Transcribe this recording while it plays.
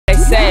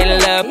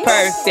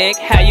BookLilPerfect,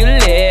 how you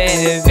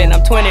livin'?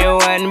 I'm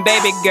 21,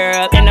 baby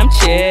girl, and I'm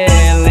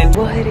chillin'.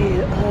 What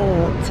is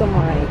up to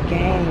my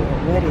gang?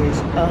 What is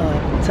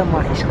up to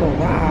my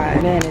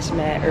squad? Man, it's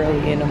mad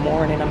early in the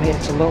morning. I'm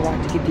headed to Little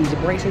Rock to get these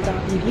braces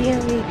off. You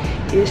hear me?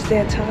 It's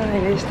that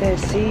time. It's that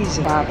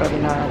season.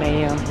 5:39 a.m.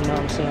 You know what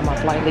I'm saying? My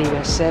flight leave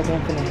at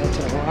 7. Finna head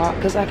to the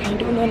Rock. Cause I can't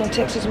do nothing in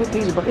Texas with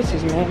these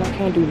braces, man. I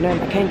can't do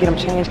nothing. I can't get them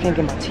changed. Can't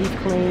get my teeth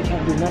clean.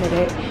 Can't do none of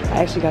that.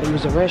 I actually gotta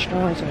use the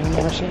restroom. So you know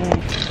what I'm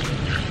saying?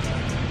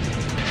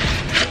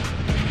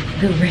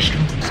 Good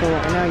restroom. So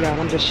right now, y'all,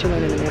 I'm just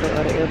chilling in the middle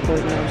of the airport,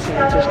 you know what I'm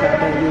saying? I just got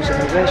done using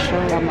the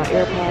restroom, got my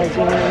AirPods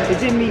in.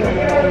 Is it me or am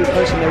I the only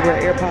person that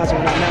wear AirPods when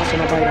I'm out so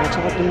nobody don't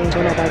talk to me?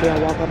 So nobody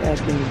don't walk up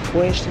asking me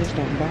questions,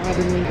 don't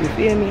bother me. You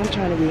feel me? I'm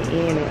trying to get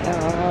in and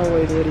out. I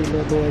always wear these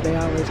little boys, they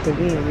always come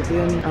in, you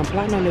feel me? I'm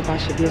plotting on if I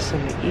should get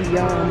something to eat,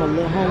 y'all. I'm a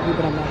little hungry,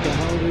 but I'm not that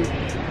hungry.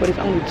 But it's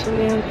only 2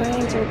 damn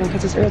things open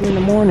because it's early in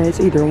the morning. It's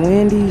either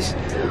Wendy's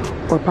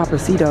or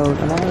Papacitos,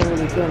 and I don't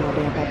really feel no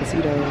damn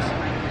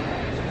Papacitos.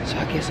 So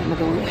I guess I'm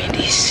gonna go with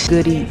Wendy's.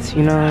 Good eats,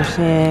 you know what I'm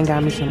saying?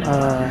 Got me some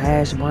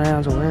hash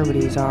browns or wherever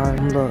these are.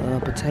 Some little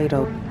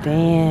potato,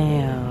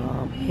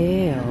 damn,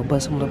 hell. But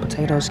some little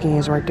potato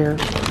skins right there.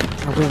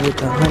 I went with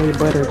the honey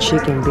butter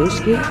chicken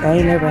biscuit. I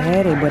ain't never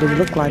had it, but it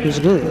looked like it's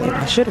good.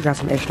 I should have got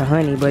some extra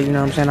honey, but you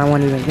know what I'm saying? I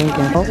wasn't even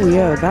thinking. Oh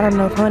yeah, got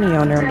enough honey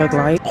on there, look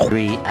like.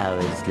 3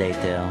 hours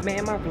later.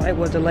 Man, my flight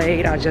was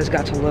delayed. I just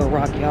got to Little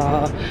Rock,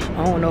 y'all.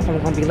 I don't know if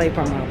I'm gonna be late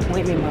for my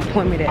appointment. My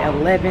appointment at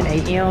 11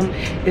 a.m.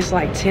 It's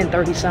like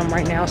 10:30 something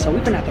right now, so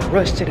we're gonna have to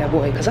rush to that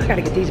boy, cause I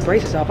gotta get these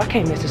braces off. I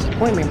can't miss this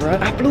appointment, bro.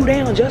 I flew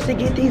down just to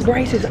get these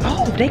braces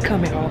off. They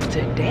coming off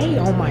today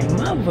on my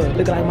mother.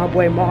 Look like my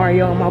boy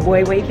Mario and my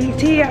boy Wakey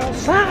T outside.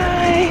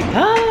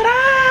 Hold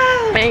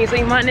on! I ain't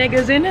seen my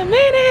niggas in a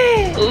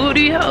minute. Ooh,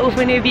 the hoe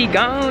finna be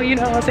gone, you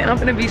know what I'm saying? I'm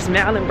finna be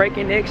smiling,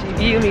 breaking necks, you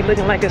feel me?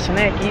 Looking like a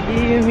snack, you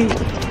feel me?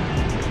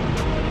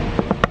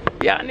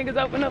 Y'all niggas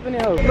open up in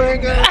the hoe.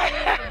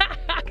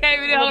 I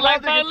came in the hoe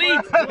like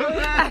police.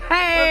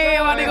 Hey,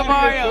 my nigga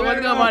Mario. What's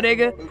good, my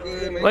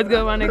nigga? What's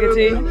good, my nigga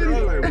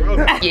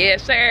T?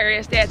 Yes, sir,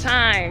 it's that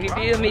time. You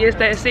feel me? It's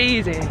that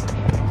season.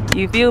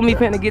 You feel me?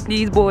 Finna get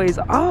these boys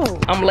off.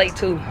 I'm late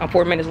too. I'm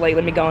 4 minutes late.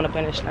 Let me go on up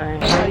in this thing.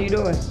 How you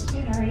doing?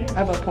 Good, how are you? I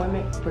have an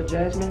appointment for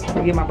Jasmine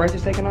to get my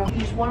braces taken off.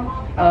 Just one more?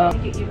 I gotta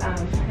get you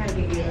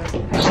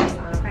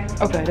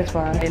okay, that's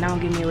fine. And I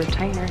don't give me a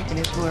retainer, and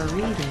it's for a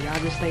reason. Y'all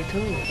just stay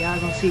tuned. Y'all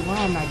gonna see why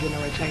I'm not getting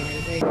a retainer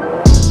today.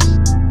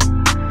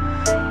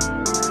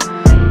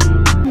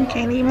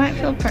 Okay, you might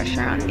feel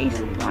pressure on these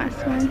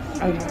last ones.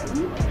 Okay.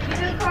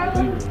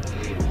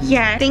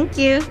 Yeah, thank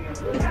you.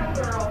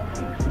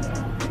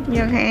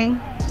 You okay?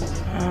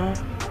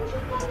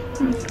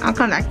 I'll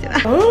come back to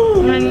that.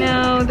 Oh. I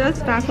know, those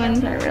back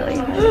ones are really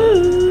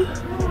hard.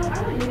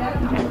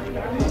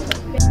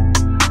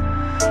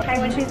 Okay,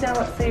 when she's done,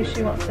 let's see if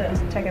she wants to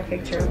take a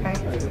picture, okay?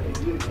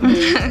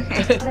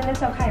 Okay. Then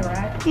it's okay,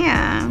 right?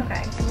 Yeah.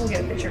 Okay, we'll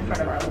get a picture in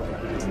front of our little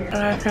here.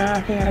 Last time I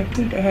seen my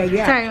teeth, they had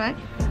gaps. Sorry, what?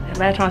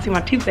 Last time I seen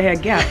my teeth, they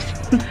had gaps.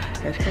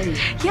 That's crazy.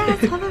 Yeah,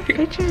 I saw the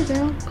pictures,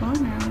 they're all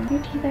gone now.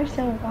 Your teeth are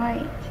so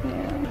white,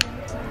 too.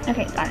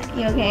 Okay, got it.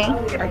 You okay?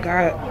 I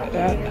got it. I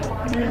got it.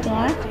 The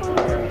last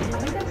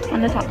one? On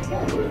the top.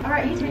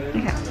 Alright, you take it.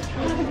 Okay.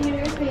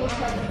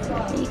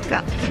 There you go.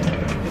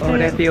 Oh,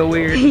 that feel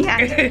weird. Yeah,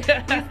 you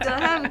still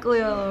have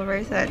glue all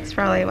over, so that's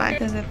probably why.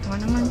 Because if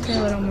one of mine's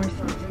a little more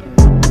sensitive.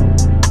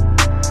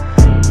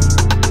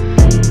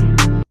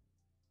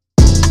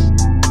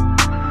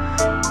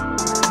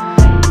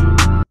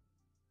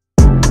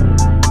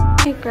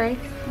 Hey, Grace.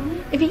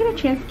 If you get a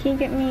chance, can you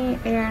get me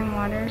air and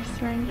water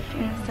syringe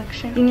in a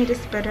suction? Do you need a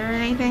spitter or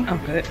anything? I'm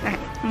good. Okay,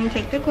 I'm gonna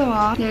take the glue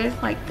off. You're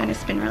just like gonna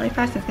spin really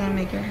fast. It's gonna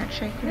make your head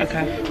shake.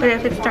 Okay. But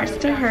if it starts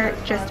to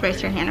hurt, just raise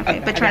your hand,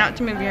 okay? But try not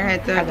to move your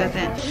head so it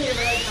doesn't.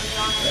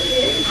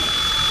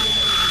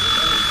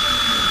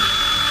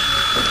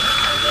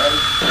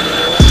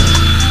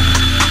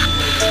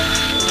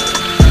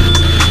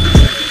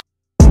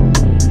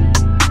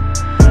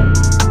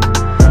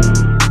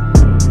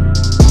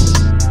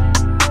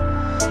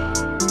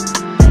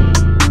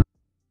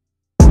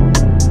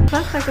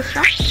 Looks like a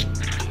straw.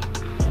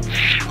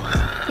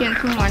 Get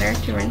some water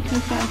to rinse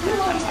and some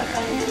water.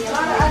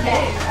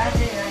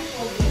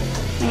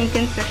 And you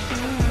can switch them.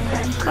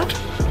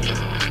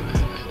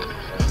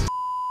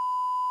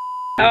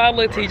 How I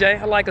look, TJ?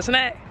 I like a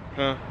snack.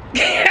 Huh?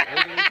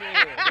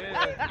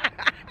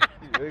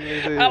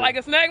 I like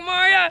a snack,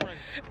 Mario.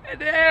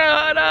 Damn,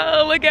 hold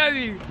on, look at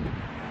me.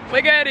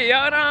 Look at it,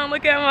 hold on,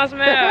 look at my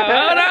smile.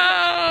 Hold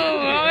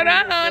on.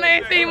 I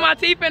ain't seen my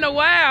teeth in a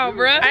while,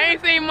 bruh. I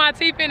ain't seen my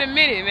teeth in a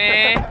minute,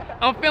 man.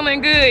 I'm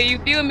feeling good, you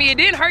feel me? It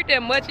didn't hurt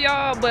that much,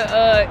 y'all, but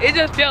it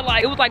just felt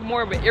like, it was like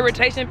more of an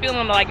irritation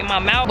feeling like in my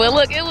mouth. But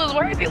look, it was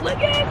worth it. Look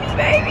at me,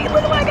 baby.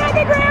 Look like I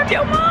can grab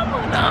your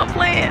mama. No, I'm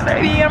playing,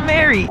 baby, I'm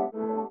married.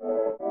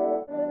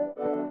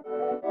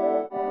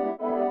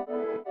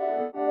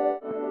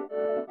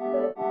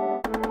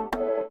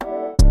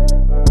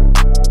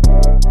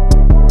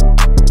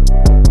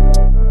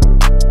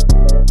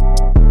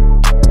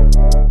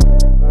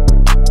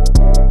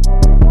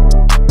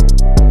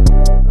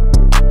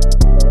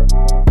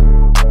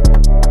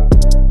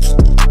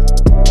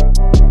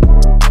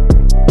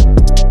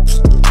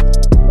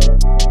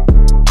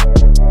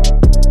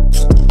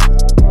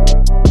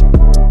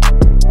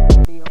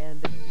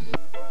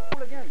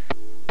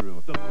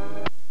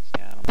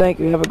 Thank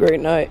you. Have a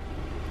great night.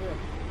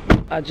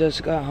 I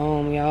just got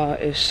home, y'all.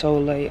 It's so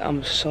late.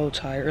 I'm so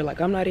tired. Like,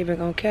 I'm not even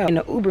gonna count. And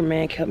the Uber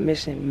man kept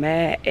missing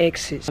mad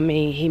exits. I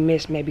mean, he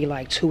missed maybe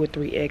like 2 or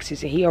 3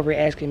 exits, and he over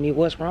asking me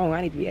what's wrong.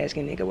 I need to be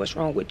asking nigga what's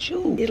wrong with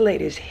you. It's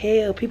late as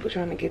hell. People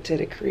trying to get to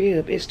the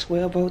crib. It's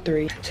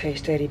 12:03. Tay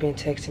Steady been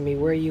texting me,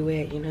 where you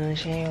at? You know what I'm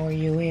saying? Where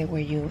you at?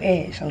 Where you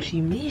at? So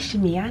she missed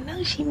me. I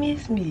know she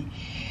missed me.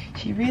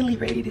 She really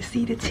ready to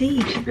see the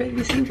tea. She ready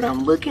to see what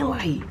I'm looking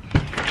like.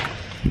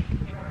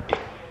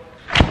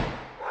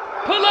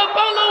 Pull up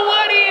on Lil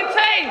Woody and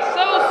Tay,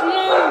 so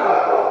smooth.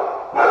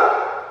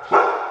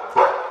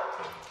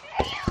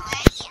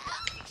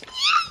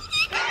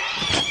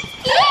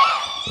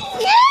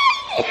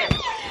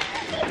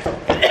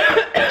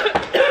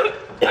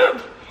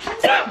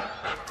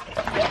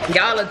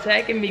 Y'all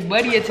attacking me,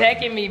 Buddy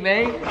attacking me,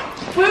 babe.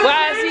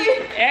 Why is he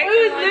acting We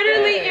was like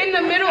literally that? in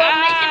the middle of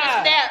making a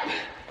step.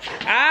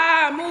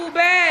 Move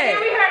back. Then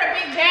we heard a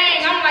big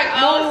bang. I'm like,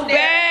 oh, Move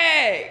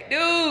back,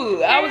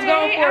 dude. I was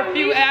gone for a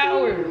few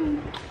hours.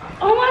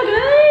 Oh my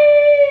god.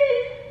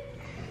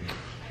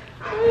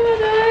 Oh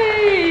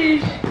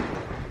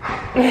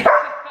my gosh.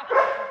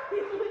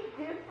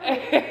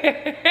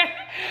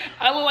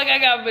 I look like I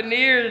got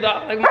veneers,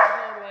 dog. Like my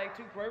hair like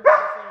too purple or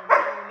something. I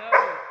don't know.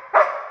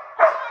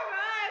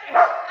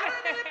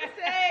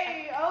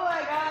 Oh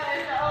my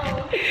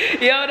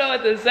god. You don't know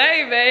what to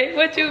say, babe.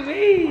 What you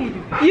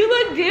mean? You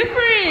look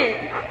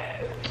different.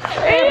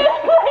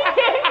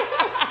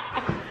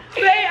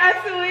 Babe, I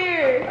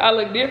swear. I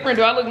look different.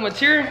 Do I look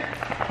mature?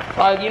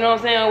 Like, you know what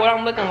I'm saying? What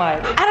I'm looking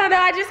like? I don't know.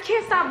 I just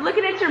can't stop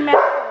looking at your mouth.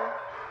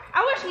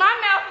 I wish my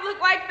mouth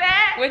looked like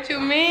that. What you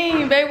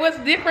mean, babe? What's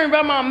different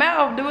about my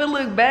mouth? Do it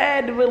look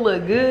bad? Do it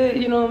look good?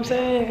 You know what I'm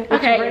saying? What you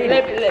Okay,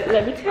 rating?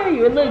 let me tell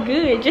you, it look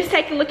good. Just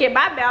take a look at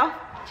my mouth.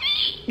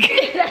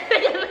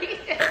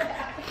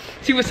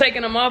 She was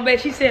taking them off, babe.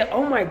 She said,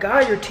 oh my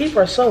God, your teeth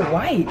are so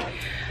white.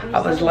 I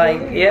was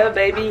like, yeah,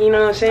 baby, you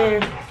know what I'm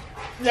saying?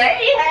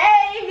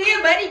 Hey, me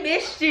and Buddy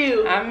missed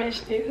you. I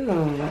missed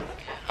you.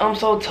 I'm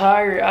so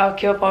tired. I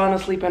kept falling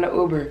asleep in the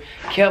Uber.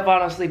 Kept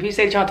falling asleep. He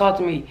said, trying to talk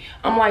to me.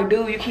 I'm like,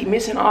 dude, you keep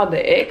missing all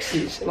the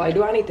exits. Like,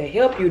 do I need to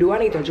help you? Do I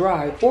need to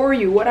drive for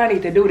you? What I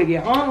need to do to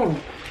get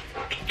home?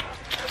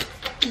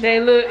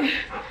 They look,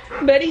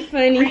 Buddy's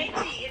funny.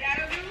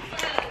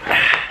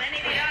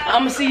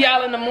 I'm gonna see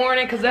y'all in the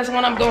morning because that's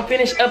when I'm gonna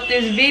finish up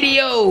this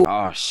video.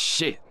 Oh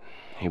shit,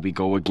 here we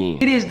go again.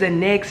 It is the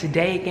next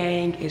day,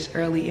 gang. It's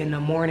early in the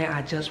morning.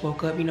 I just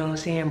woke up, you know what I'm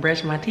saying?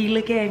 Brushed my teeth,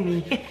 look at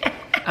me.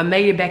 I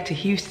made it back to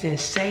Houston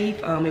safe.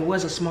 It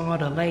was a small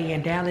delay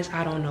in Dallas.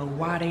 I don't know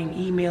why they didn't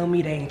email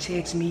me, they didn't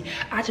text me.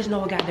 I just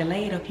know it got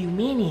delayed a few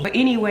minutes. But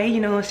anyway,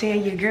 you know what I'm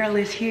saying? Your girl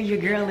is here, your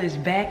girl is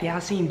back. Y'all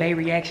seen Bay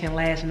reaction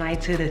last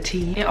night to the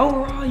tea. And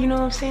overall, you know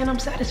what I'm saying? I'm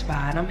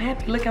satisfied. I'm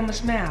happy. Look at my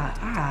smile.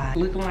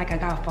 Looking like I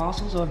got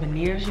fossils or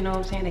veneers, you know what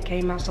I'm saying? It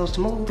came out so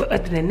smooth. But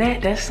other than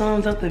that, that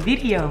sums up the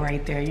video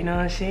right there. You know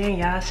what I'm saying?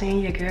 Y'all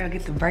seen your girl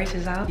get the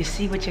braces out. You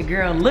see what your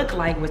girl look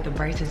like with the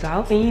braces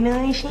out. And you know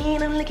what I'm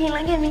saying? I'm looking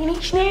like a mini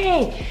snack.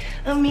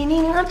 A mini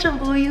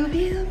lunchable, you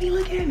feel me?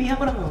 Look at me,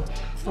 hold on.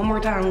 One more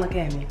time, look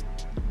at me.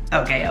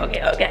 Okay.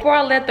 Before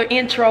I let the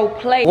intro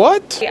play,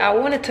 What? I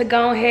wanted to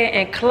go ahead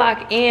and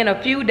clock in.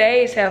 A few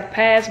days have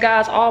passed,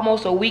 guys.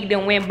 Almost a week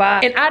then went by.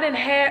 And I done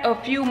had a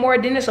few more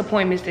dentist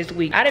appointments this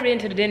week. I done been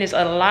to the dentist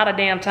a lot of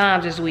damn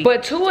times this week.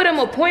 But 2 of them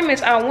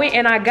appointments I went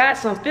and I got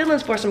some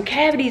fillings for some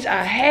cavities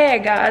I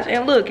had, guys.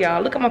 And look,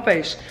 y'all, look at my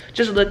face.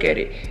 Just look at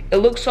it. It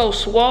looks so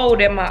swole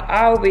that my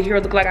eye over here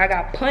look like I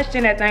got punched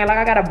in that thing, like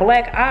I got a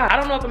black eye. I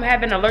don't know if I'm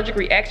having an allergic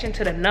reaction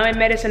to the numbing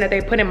medicine that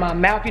they put in my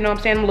mouth, you know what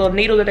I'm saying? The little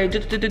needle that they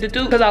do.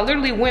 Because I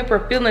literally went for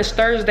fillings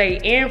Thursday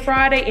and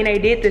Friday and they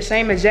did the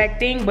same exact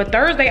thing. But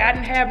Thursday, I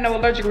didn't have no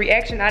allergic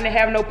reaction. I didn't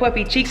have no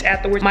puffy cheeks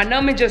afterwards. My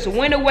numbing just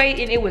went away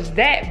and it was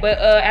that. But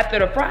after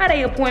the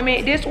Friday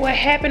appointment, this what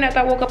happened after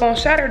I woke up on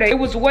Saturday. It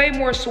was way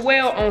more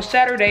swell on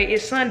Saturday.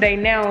 It's Sunday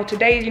now.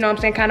 Today, you know what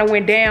I'm saying, kind of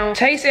went down.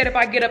 Tay said if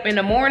I get up in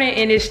the morning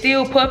and it's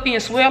still puffy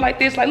and swell like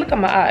this, like look at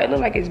my eye. It look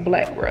like it's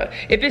black, bro.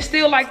 If it's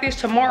still like this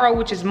tomorrow,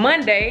 which is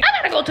Monday,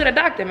 I gotta go to the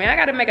doctor, man. I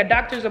gotta make a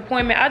doctor's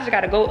appointment. I just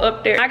gotta go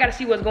up there. I gotta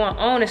see what's going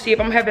on and see if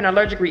I'm having an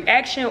allergic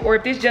reaction or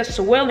if this just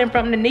swelling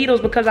from the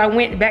needles because I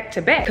went back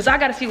to back. Cause I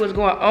gotta see what's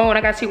going on.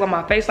 I gotta see why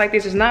my face like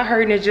this is not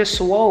hurting, it's just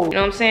swole. You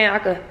know what I'm saying? I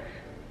could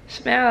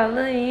smell a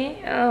little,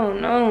 I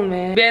don't know,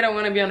 man. I don't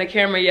wanna be on the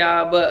camera,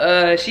 y'all,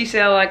 but she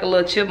sound like a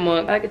little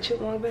chipmunk. Like a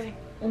chipmunk, babe?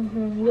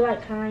 You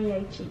like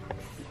Kanye cheeks.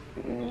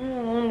 I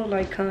don't look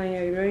like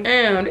Kanye, right?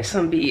 Damn, this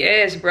some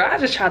BS, bro. I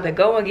just tried to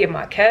go and get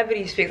my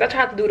cavities fixed. I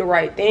tried to do the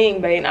right thing,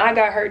 babe, and I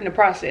got hurt in the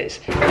process.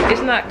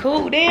 It's not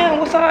cool. Damn,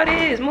 what's all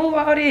this? Move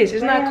all this.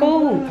 It's not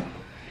cool.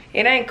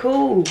 It ain't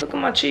cool. Look at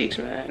my cheeks,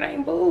 man. It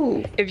ain't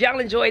boo. If y'all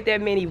enjoyed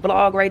that mini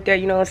vlog right there,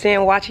 you know what I'm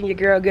saying, watching your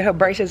girl get her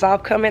braces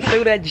off, coming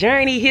through the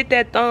journey, hit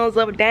that thumbs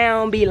up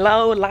down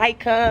below, like,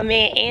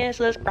 comment, and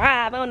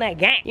subscribe on the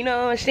gang. You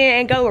know what I'm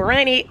saying? Go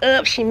run it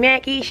up,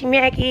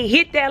 shmacky,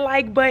 hit that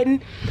like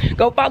button.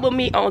 Go follow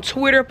me on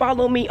Twitter,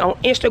 follow me on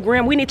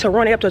Instagram. We need to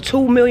run it up to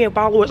 2 million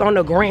followers on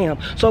the gram.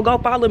 So go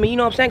follow me, you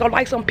know what I'm saying? Go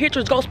like some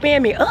pictures, go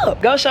spam me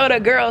up. Go show the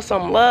girl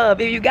some love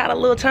if you got a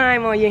little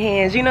time on your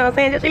hands, you know what I'm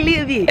saying? Just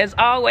live it. As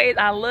always,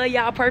 I love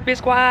y'all Perfect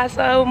Squad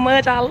so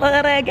much. I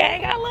love the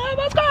gang. I love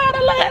my squad.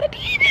 I love the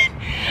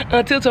demon.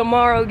 Until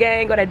tomorrow,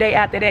 gang, or the day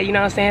after that, you know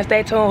what I'm saying?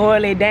 Stay tuned,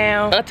 hold it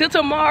down. Until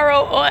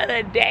tomorrow or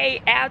the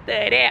day after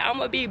that, I'm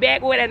gonna be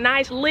back with a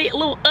nice lit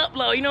little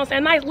upload, you know what I'm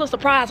saying? Nice little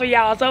surprise for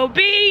y'all. So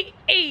be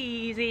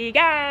easy,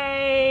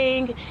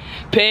 gang.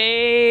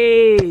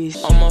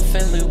 Peace. All my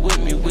family with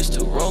me, we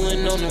still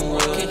rolling on the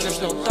wheel. Can't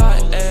trust no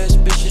thought ass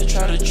bitches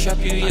try to trap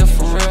you, yeah,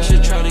 for real.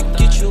 Should try to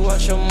get you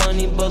out your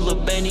money, but lil'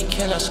 Benny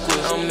cannot squeal.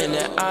 I'm in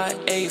that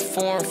I-8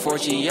 foreign 4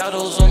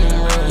 Giados on the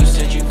rail. You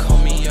said you call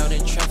me out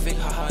in traffic,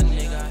 haha.